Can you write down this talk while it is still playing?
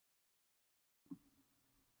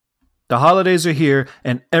The holidays are here,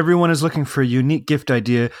 and everyone is looking for a unique gift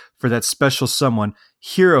idea for that special someone.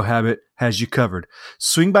 Hero Habit has you covered.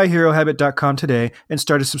 Swing by HeroHabit.com today and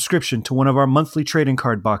start a subscription to one of our monthly trading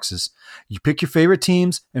card boxes. You pick your favorite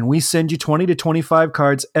teams, and we send you 20 to 25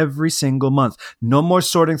 cards every single month. No more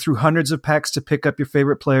sorting through hundreds of packs to pick up your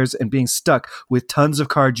favorite players and being stuck with tons of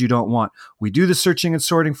cards you don't want. We do the searching and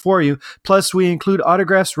sorting for you, plus we include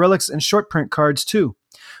autographs, relics, and short print cards too.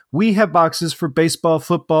 We have boxes for baseball,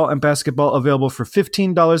 football, and basketball available for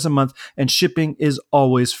 $15 a month, and shipping is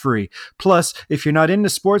always free. Plus, if you're not into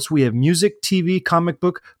sports, we have music, TV, comic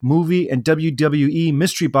book, movie, and WWE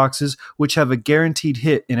mystery boxes, which have a guaranteed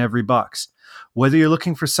hit in every box. Whether you're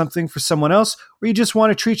looking for something for someone else, or you just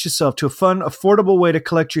want to treat yourself to a fun, affordable way to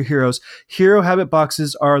collect your heroes, Hero Habit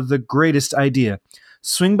boxes are the greatest idea.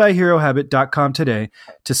 Swing by HeroHabit.com today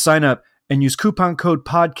to sign up and use coupon code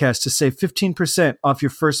podcast to save 15% off your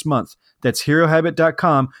first month. That's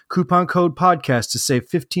HeroHabit.com, coupon code podcast to save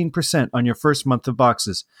 15% on your first month of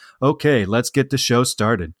boxes. Okay, let's get the show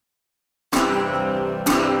started.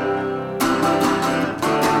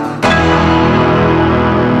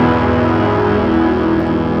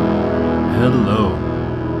 Hello.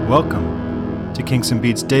 Welcome to Kinks and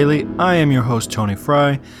Beats Daily. I am your host, Tony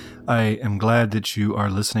Fry. I am glad that you are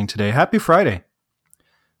listening today. Happy Friday.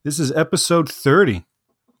 This is episode 30.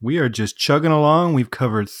 We are just chugging along. We've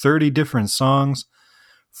covered 30 different songs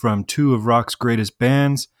from two of rock's greatest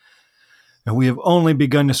bands, and we have only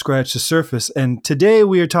begun to scratch the surface. And today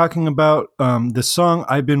we are talking about the song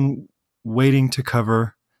I've been waiting to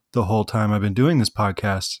cover the whole time I've been doing this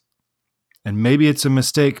podcast. And maybe it's a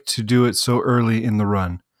mistake to do it so early in the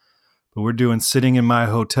run, but we're doing Sitting in My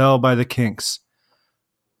Hotel by the Kinks.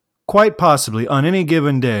 Quite possibly, on any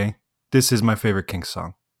given day, this is my favorite Kinks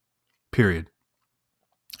song. Period.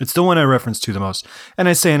 It's the one I reference to the most. And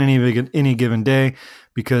I say on any given day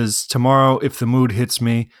because tomorrow, if the mood hits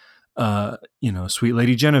me, Sweet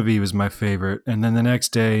Lady Genevieve is my favorite. And then the next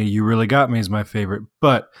day, You Really Got Me is my favorite.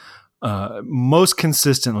 But most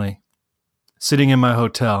consistently, Sitting in My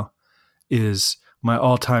Hotel is my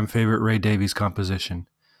all-time favorite Ray Davies composition.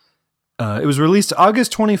 It was released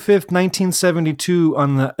August 25th, 1972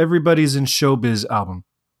 on the Everybody's in Showbiz album.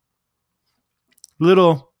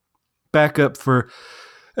 Little backup for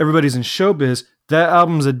Everybody's in Showbiz. That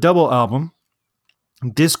album's a double album.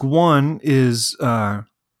 Disc 1 is an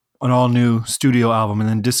all-new studio album, and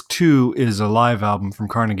then Disc 2 is a live album from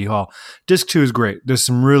Carnegie Hall. Disc 2 is great. There's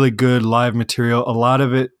some really good live material. A lot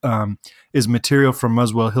of it is material from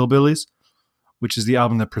Muswell Hillbillies, which is the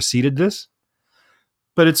album that preceded this.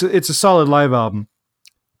 But it's a solid live album.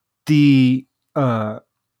 The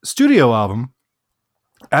studio album,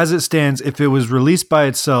 as it stands, if it was released by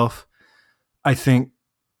itself, I think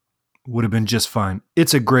would have been just fine.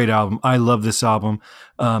 It's a great album. I love this album.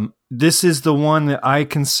 This is the one that I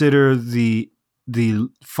consider the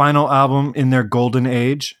final album in their golden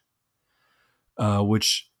age,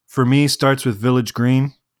 which for me starts with Village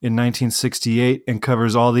Green in 1968 and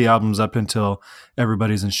covers all the albums up until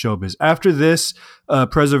Everybody's in Showbiz. After this,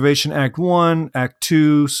 Preservation Act 1, Act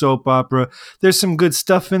 2, Soap Opera. There's some good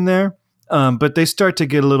stuff in there, but they start to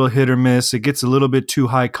get a little hit or miss. It gets a little bit too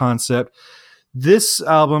high concept. This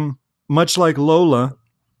album, much like Lola,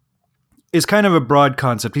 is kind of a broad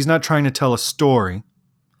concept. He's not trying to tell a story.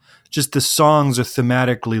 Just the songs are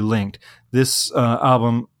thematically linked. This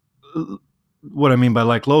album, what I mean by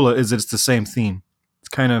like Lola, is that it's the same theme. It's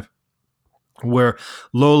kind of where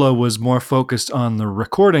Lola was more focused on the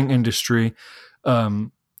recording industry.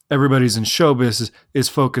 Everybody's in Showbiz is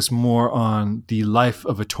focused more on the life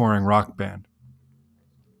of a touring rock band.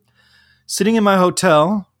 Sitting in My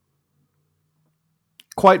Hotel,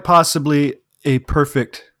 quite possibly a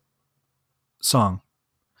perfect song.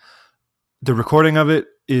 The recording of it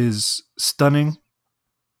is stunning.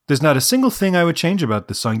 There's not a single thing I would change about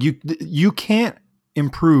this song. You can't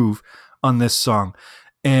improve on this song.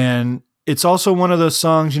 And it's also one of those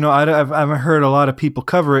songs, I haven't heard a lot of people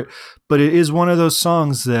cover it, but it is one of those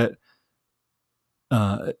songs that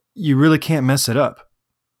you really can't mess it up.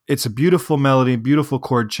 It's a beautiful melody, beautiful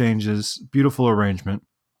chord changes, beautiful arrangement.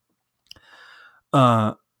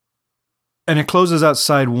 And it closes out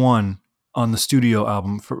side 1 on the studio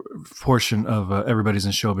album for portion of Everybody's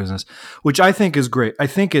in Show Business, which I think is great. I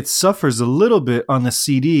think it suffers a little bit on the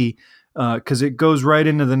CD because it goes right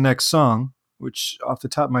into the next song, which off the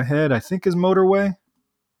top of my head, I think is Motorway.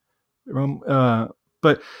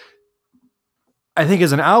 But I think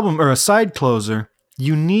as an album or a side closer,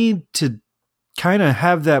 you need to kind of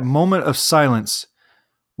have that moment of silence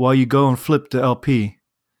while you go and flip the LP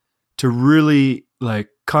to really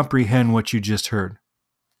comprehend what you just heard.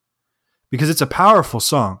 Because it's a powerful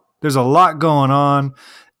song. There's a lot going on.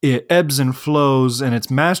 It ebbs and flows, and it's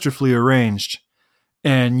masterfully arranged.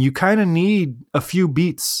 And you kind of need a few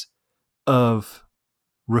beats of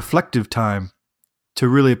reflective time to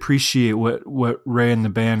really appreciate what Ray and the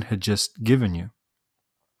band had just given you.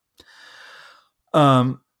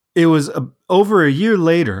 It was over a year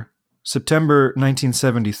later, September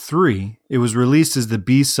 1973, it was released as the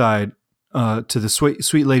B-side to the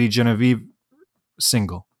Sweet Lady Genevieve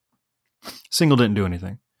single. Single didn't do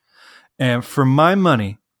anything. And for my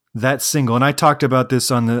money, that single, and I talked about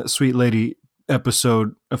this on the Sweet Lady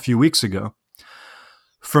episode a few weeks ago.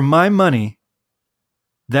 For my money,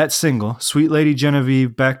 that single, Sweet Lady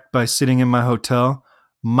Genevieve, backed by Sitting in My Hotel,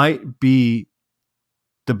 might be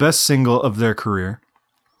the best single of their career.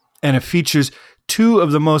 And it features two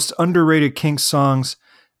of the most underrated Kinks songs,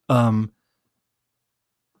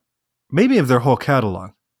 maybe of their whole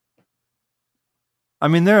catalog. I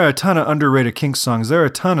mean, there are a ton of underrated Kinks songs. There are a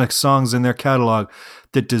ton of songs in their catalog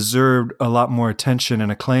that deserved a lot more attention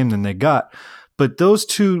and acclaim than they got. But those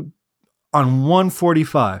two on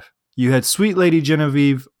 145, you had Sweet Lady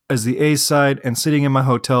Genevieve as the A side and Sitting in My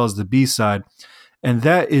Hotel as the B side. And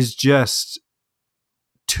that is just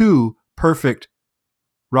two perfect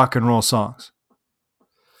rock and roll songs.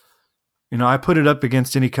 You know, I put it up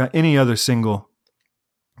against any other single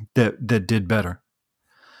that did better.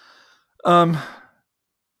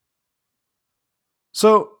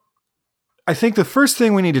 So I think the first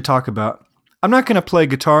thing we need to talk about, I'm not going to play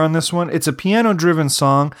guitar on this one. It's a piano-driven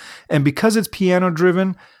song, and because it's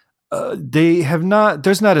piano-driven,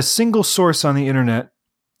 there's not a single source on the internet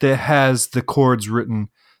that has the chords written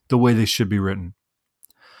the way they should be written.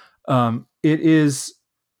 It is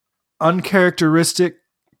uncharacteristic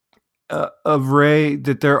of Ray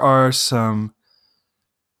that there are some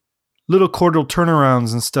little chordal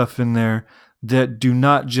turnarounds and stuff in there that do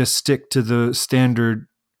not just stick to the standard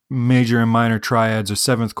major and minor triads or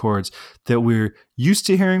seventh chords that we're used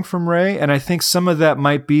to hearing from Ray. And I think some of that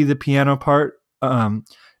might be the piano part.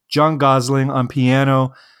 John Gosling on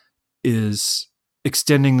piano is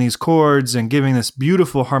extending these chords and giving this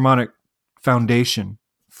beautiful harmonic foundation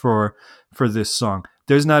for this song.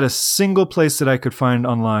 There's not a single place that I could find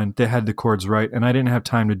online that had the chords right, and I didn't have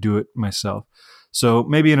time to do it myself. So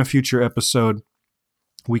maybe in a future episode,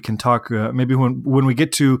 we can talk, maybe when we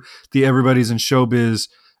get to the Everybody's in Showbiz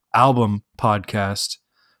album podcast,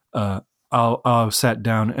 I'll sat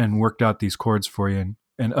down and worked out these chords for you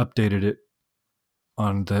and updated it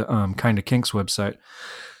on the Kinda Kinks website.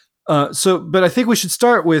 But I think we should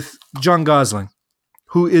start with John Gosling,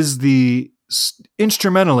 who is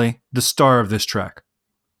instrumentally the star of this track.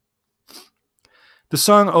 The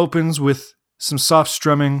song opens with some soft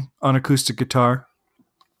strumming on acoustic guitar.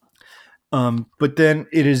 But then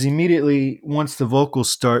it is immediately, once the vocals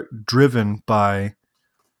start, driven by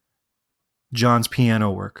John's piano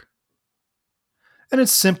work. And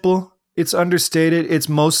it's simple. It's understated. It's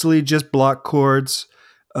mostly just block chords.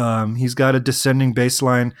 He's got a descending bass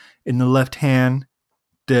line in the left hand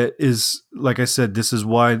that is, like I said, this is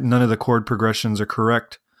why none of the chord progressions are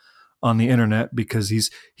correct on the internet, because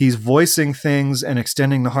he's voicing things and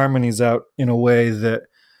extending the harmonies out in a way that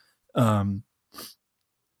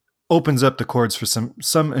opens up the chords for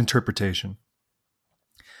some interpretation.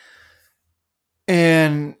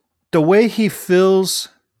 And the way he fills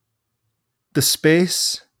the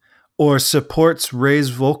space or supports Ray's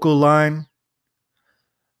vocal line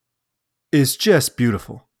is just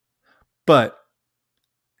beautiful. But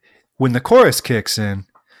when the chorus kicks in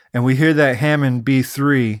and we hear that Hammond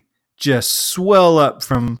B3 just swell up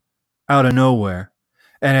from out of nowhere,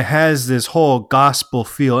 and it has this whole gospel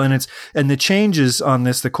feel, and the changes on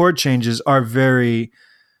this, the chord changes are very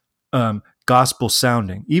gospel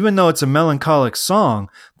sounding. Even though it's a melancholic song,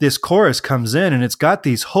 this chorus comes in and it's got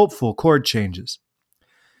these hopeful chord changes.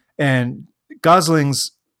 And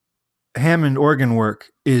Gosling's Hammond organ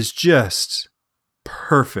work is just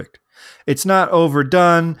perfect. It's not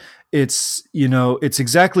overdone. It's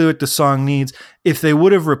exactly what the song needs. If they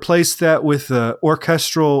would have replaced that with an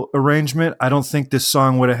orchestral arrangement, I don't think this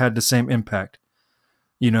song would have had the same impact.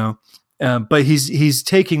 But he's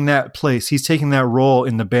taking that place. He's taking that role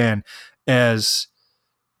in the band as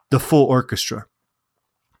the full orchestra.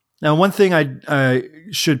 Now, one thing I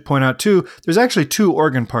should point out too, there's actually two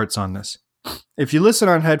organ parts on this. If you listen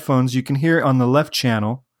on headphones, you can hear on the left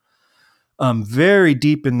channel, very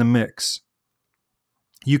deep in the mix,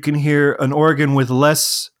 you can hear an organ with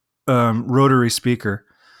less rotary speaker,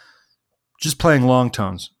 just playing long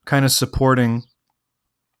tones, kind of supporting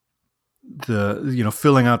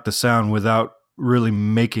filling out the sound without really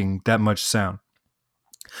making that much sound.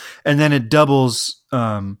 And then it doubles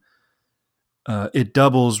it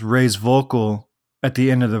doubles Ray's vocal at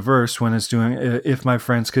the end of the verse when it's doing, if my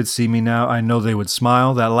friends could see me now, I know they would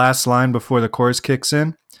smile. That last line before the chorus kicks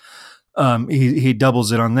in, he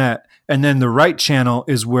doubles it on that. And then the right channel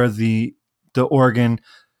is where the organ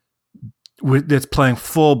that's playing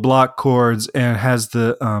full block chords and has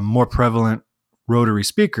the more prevalent rotary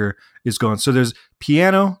speaker is going. So there's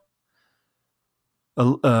piano,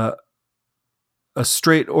 a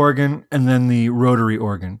straight organ, and then the rotary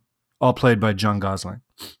organ, all played by John Gosling.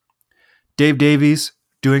 Dave Davies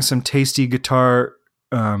doing some tasty guitar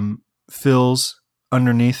fills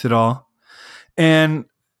underneath it all. And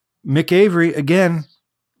Mick Avery, again,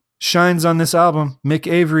 shines on this album.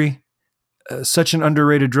 Mick Avery, such an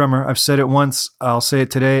underrated drummer. I've said it once. I'll say it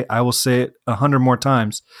today. I will say it 100 more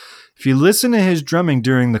times. If you listen to his drumming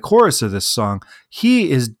during the chorus of this song, he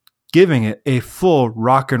is giving it a full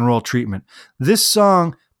rock and roll treatment. This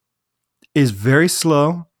song is very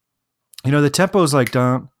slow. You know, the tempo is like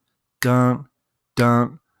dun, dun,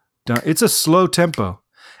 dun, dun. It's a slow tempo.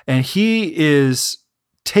 And he is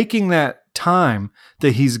taking that time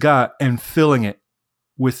that he's got and filling it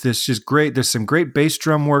with this just great, there's some great bass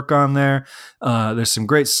drum work on there. There's some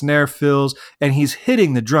great snare fills, and he's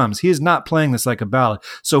hitting the drums. He is not playing this like a ballad.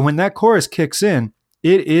 So when that chorus kicks in,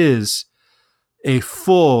 it is a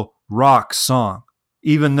full rock song,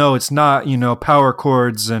 even though it's not, power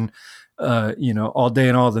chords and, all day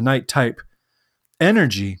and all the night type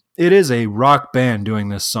energy. It is a rock band doing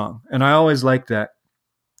this song. And I always like that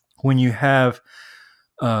when you have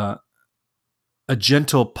a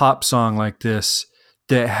gentle pop song like this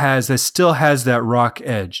that still has that rock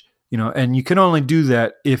edge, and you can only do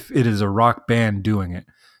that if it is a rock band doing it.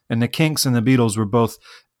 And the Kinks and the Beatles were both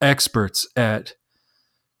experts at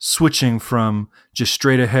switching from just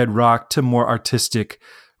straight ahead rock to more artistic,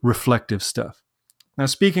 reflective stuff. Now,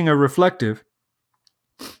 speaking of reflective,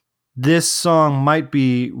 this song might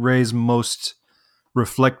be Ray's most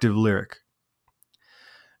reflective lyric.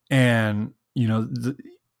 And,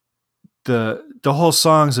 the whole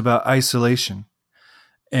song's about isolation.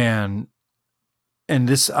 And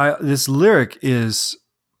this lyric is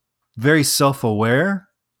very self-aware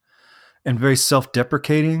and very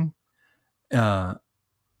self-deprecating.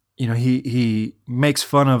 He makes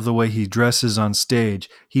fun of the way he dresses on stage.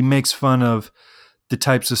 He makes fun of the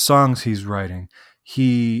types of songs he's writing.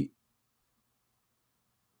 He,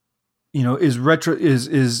 is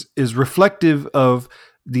reflective of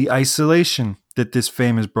the isolation that this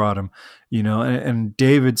fame has brought him. And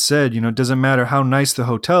David said, it doesn't matter how nice the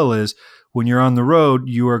hotel is. When you're on the road,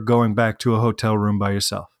 you are going back to a hotel room by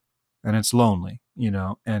yourself, and it's lonely,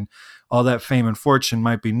 and all that fame and fortune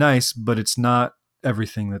might be nice, but it's not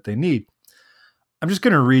everything that they need. I'm just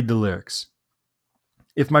going to read the lyrics.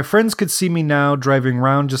 If my friends could see me now driving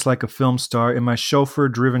round just like a film star in my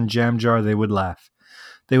chauffeur-driven jam jar, they would laugh.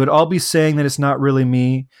 They would all be saying that it's not really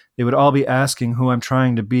me. They would all be asking who I'm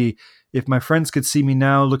trying to be. If my friends could see me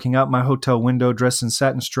now looking out my hotel window dressed in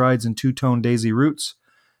satin strides and two-tone daisy roots,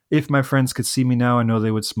 if my friends could see me now, I know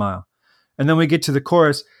they would smile. And then we get to the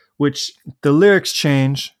chorus, which the lyrics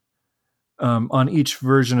change on each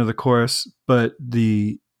version of the chorus, but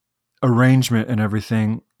the arrangement and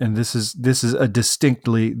everything, and this is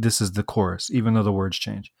the chorus, even though the words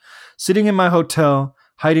change. Sitting in my hotel,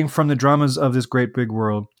 hiding from the dramas of this great big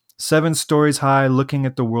world, 7 stories high, looking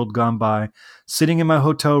at the world gone by, sitting in my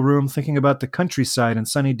hotel room, thinking about the countryside and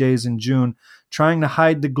sunny days in June, trying to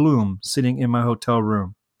hide the gloom, sitting in my hotel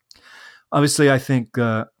room. Obviously, I think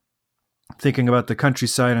thinking about the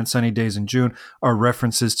countryside and sunny days in June are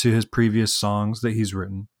references to his previous songs that he's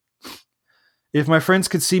written. If my friends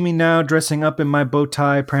could see me now dressing up in my bow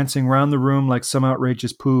tie, prancing round the room like some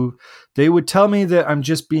outrageous poo, they would tell me that I'm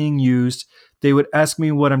just being used. They would ask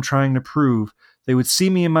me what I'm trying to prove. They would see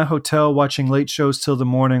me in my hotel watching late shows till the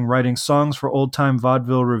morning, writing songs for old-time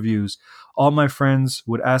vaudeville reviews. All my friends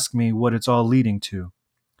would ask me what it's all leading to.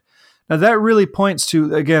 Now that really points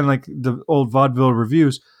to, again, like the old vaudeville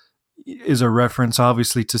reviews is a reference,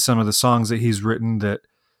 obviously, to some of the songs that he's written that,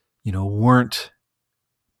 weren't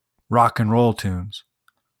rock and roll tunes.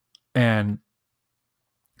 And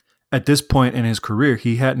at this point in his career,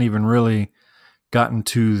 he hadn't even really gotten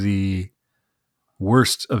to the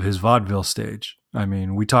worst of his vaudeville stage. I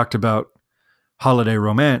mean, we talked about Holiday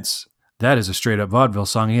Romance. That is a straight up vaudeville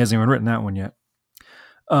song. He hasn't even written that one yet.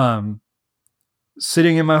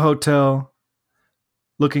 Sitting in my hotel,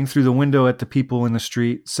 looking through the window at the people in the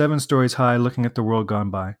street, 7 stories high, looking at the world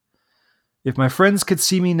gone by. If my friends could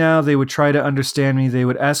see me now, they would try to understand me. They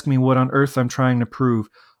would ask me what on earth I'm trying to prove.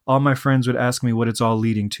 All my friends would ask me what it's all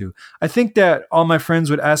leading to. I think that all my friends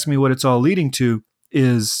would ask me what it's all leading to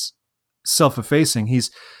is self-effacing.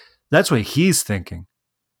 That's what he's thinking.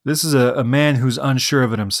 This is a man who's unsure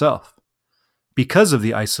of it himself because of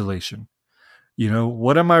the isolation.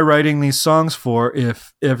 What am I writing these songs for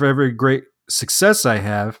if every great success I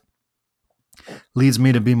have leads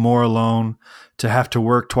me to be more alone, to have to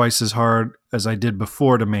work twice as hard as I did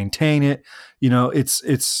before to maintain it?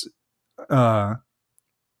 It's uh,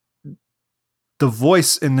 the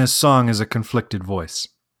voice in this song is a conflicted voice.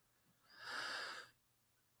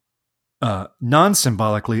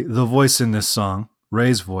 Non-symbolically, the voice in this song,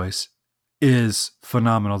 Ray's voice, is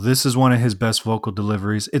phenomenal. This is one of his best vocal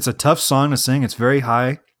deliveries. It's a tough song to sing. It's very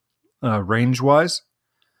high range-wise.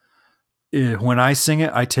 When I sing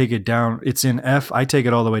it, I take it down. It's in F. I take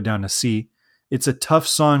it all the way down to C. It's a tough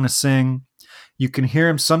song to sing. You can hear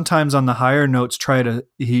him sometimes on the higher notes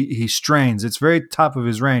he strains. It's very top of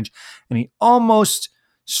his range, and he almost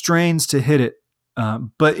strains to hit it.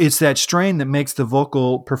 But it's that strain that makes the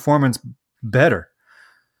vocal performance better,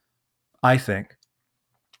 I think.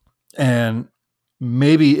 And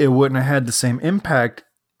maybe it wouldn't have had the same impact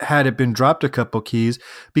had it been dropped a couple keys,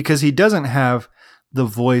 because he doesn't have the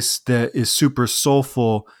voice that is super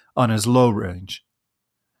soulful on his low range.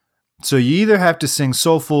 So you either have to sing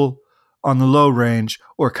soulful on the low range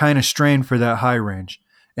or kind of strain for that high range.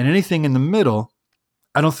 And anything in the middle,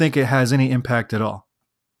 I don't think it has any impact at all.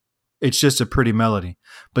 It's just a pretty melody.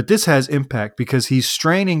 But this has impact because he's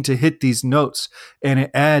straining to hit these notes, and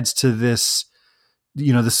it adds to this,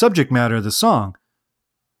 the subject matter of the song,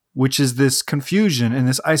 which is this confusion and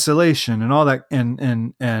this isolation and all that,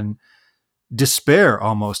 and despair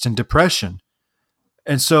almost, and depression.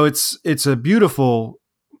 And so it's a beautiful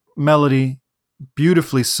melody,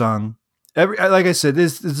 beautifully sung. Like I said,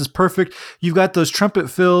 this is perfect. You've got those trumpet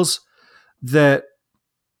fills that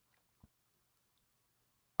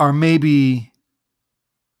are maybe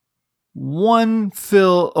one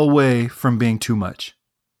fill away from being too much.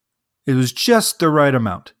 It was just the right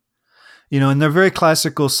amount. And they're very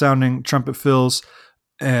classical sounding trumpet fills,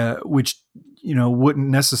 which, wouldn't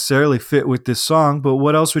necessarily fit with this song, but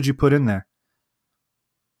what else would you put in there?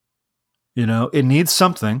 It needs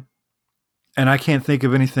something, and I can't think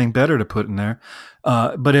of anything better to put in there.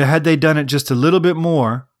 But had they done it just a little bit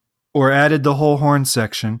more, or added the whole horn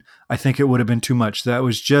section, I think it would have been too much.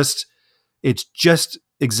 It's just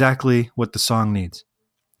exactly what the song needs.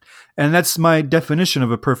 And that's my definition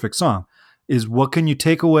of a perfect song, is what can you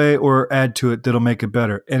take away or add to it that'll make it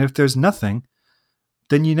better? And if there's nothing,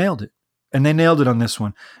 then you nailed it. And they nailed it on this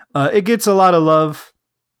one. It gets a lot of love.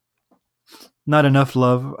 Not enough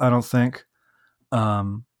love, I don't think.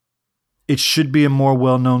 It should be a more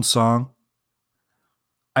well-known song.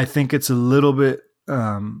 I think it's a little bit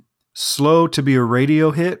slow to be a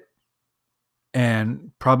radio hit,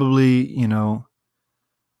 and probably,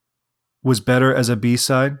 was better as a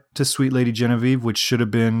B-side to Sweet Lady Genevieve, which should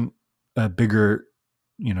have been a bigger,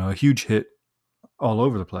 a huge hit all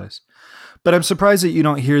over the place. But I'm surprised that you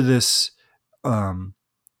don't hear this in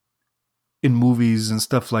movies and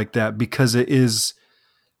stuff like that, because it is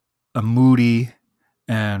a moody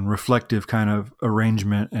and reflective kind of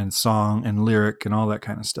arrangement and song and lyric and all that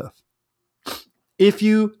kind of stuff. If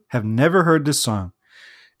you have never heard this song,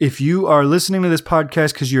 if you are listening to this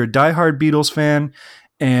podcast because you're a diehard Beatles fan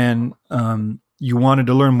and you wanted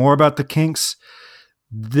to learn more about the Kinks,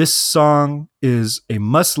 this song is a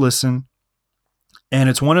must listen. And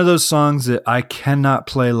it's one of those songs that I cannot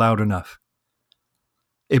play loud enough.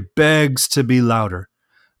 It begs to be louder.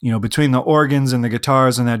 Between the organs and the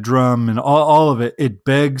guitars and that drum and all of it, it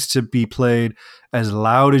begs to be played as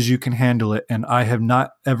loud as you can handle it. And I have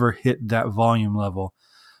not ever hit that volume level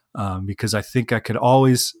because I think I could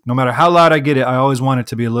always, no matter how loud I get it, I always want it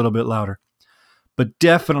to be a little bit louder. But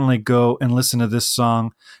definitely go and listen to this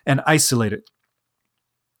song and isolate it.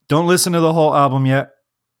 Don't listen to the whole album yet.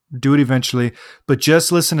 Do it eventually. But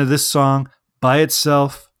just listen to this song by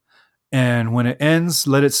itself. And when it ends,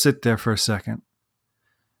 let it sit there for a second.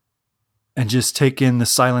 And just take in the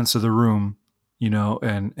silence of the room,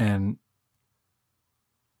 and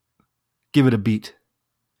give it a beat.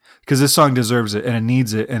 Because this song deserves it, and it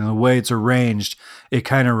needs it. And the way it's arranged, it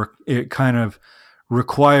kind of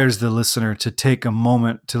requires the listener to take a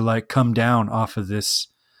moment to come down off of this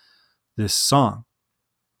song.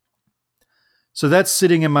 So that's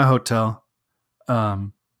Sitting in My Hotel.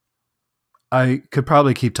 I could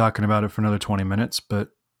probably keep talking about it for another 20 minutes, but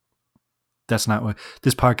that's not what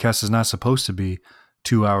this podcast is not supposed to be.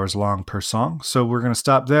 2 hours long per song. So we're going to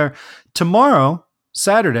stop there. Tomorrow,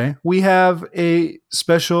 Saturday, we have a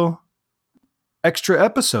special extra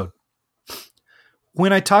episode.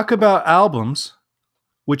 When I talk about albums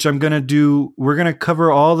which I'm going to do. We're going to cover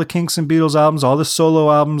all the Kinks and Beatles albums, all the solo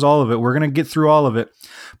albums, all of it. We're going to get through all of it.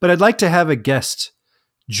 But I'd like to have a guest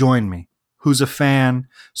join me who's a fan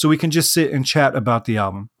so we can just sit and chat about the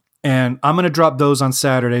album. And I'm going to drop those on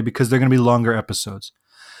Saturday because they're going to be longer episodes.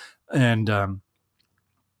 And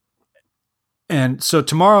so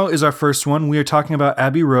tomorrow is our first one. We are talking about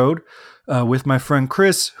Abbey Road with my friend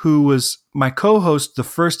Chris, who was my co-host the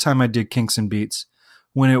first time I did Kinks and Beats.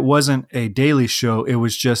 When it wasn't a daily show, it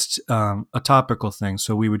was just a topical thing.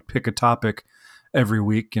 So we would pick a topic every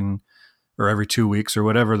week or every 2 weeks or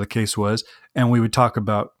whatever the case was, and we would talk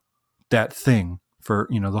about that thing for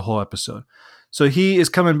the whole episode. So he is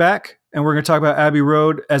coming back, and we're going to talk about Abbey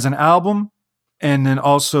Road as an album, and then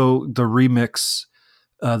also the remix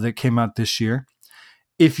that came out this year.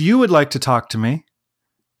 If you would like to talk to me,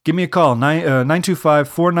 give me a call,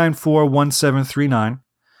 925-494-1739,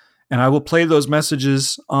 and I will play those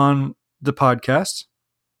messages on the podcast.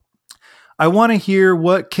 I want to hear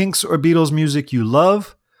what Kinks or Beatles music you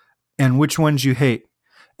love and which ones you hate.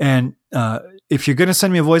 And if you're going to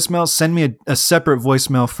send me a voicemail, send me a separate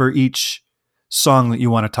voicemail for each song that you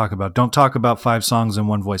want to talk about. Don't talk about 5 songs in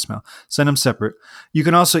one voicemail. Send them separate. You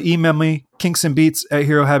can also email me,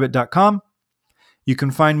 kinksandbeats@herohabit.com. You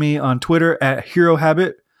can find me on Twitter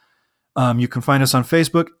 @herohabit. You can find us on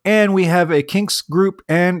Facebook, and we have a Kinks group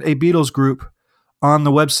and a Beatles group on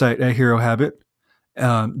the website at Hero Habit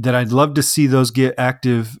that I'd love to see those get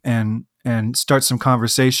active and start some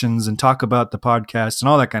conversations and talk about the podcast and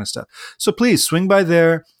all that kind of stuff. So please swing by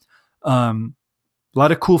there. A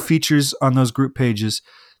lot of cool features on those group pages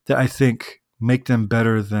that I think make them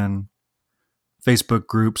better than Facebook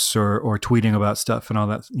groups or tweeting about stuff and all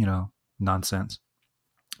that, nonsense.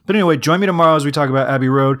 But anyway, join me tomorrow as we talk about Abbey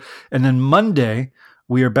Road. And then Monday,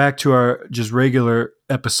 we are back to our just regular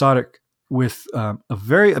episodic with a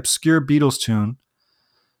very obscure Beatles tune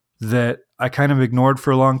that I kind of ignored for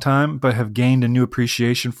a long time, but have gained a new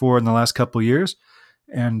appreciation for in the last couple of years.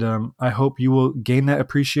 And I hope you will gain that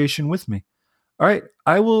appreciation with me. All right,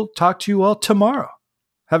 I will talk to you all tomorrow.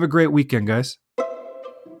 Have a great weekend, guys.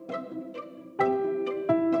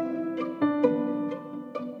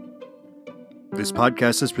 This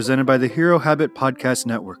podcast is presented by the Hero Habit Podcast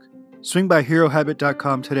Network. Swing by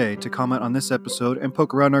HeroHabit.com today to comment on this episode and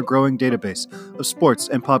poke around our growing database of sports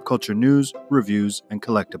and pop culture news, reviews, and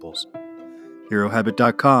collectibles.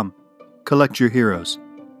 HeroHabit.com. Collect your heroes.